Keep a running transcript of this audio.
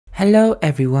Hello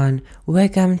everyone,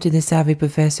 welcome to the Savvy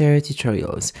Professor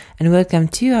tutorials and welcome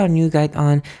to our new guide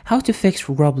on how to fix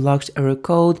Roblox error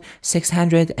code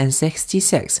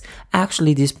 666.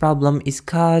 Actually, this problem is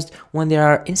caused when there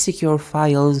are insecure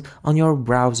files on your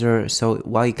browser. So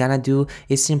what you're gonna do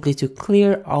is simply to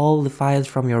clear all the files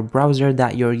from your browser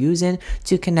that you're using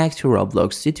to connect to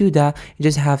Roblox. To do that, you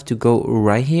just have to go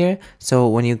right here. So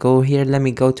when you go here, let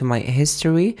me go to my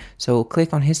history. So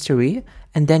click on history,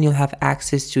 and then you'll have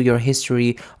access to your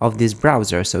history of this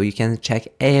browser, so you can check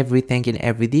everything in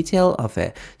every detail of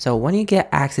it. So when you get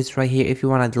access right here, if you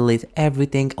want to delete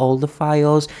everything, all the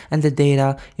files and the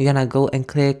data, you're gonna go and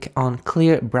click on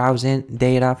clear browsing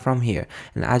data from here,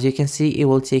 and as you can see, it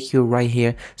will take you right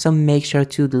here. So make sure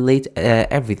to delete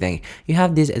everything. You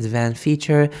have this advanced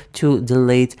feature to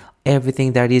delete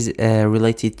everything that is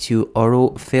related to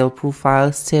auto fail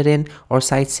profile setting or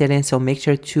site setting. So make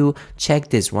sure to check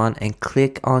this one and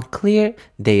click on clear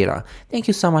data. Thank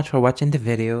you so much for watching the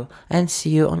video and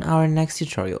see you on our next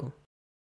tutorial.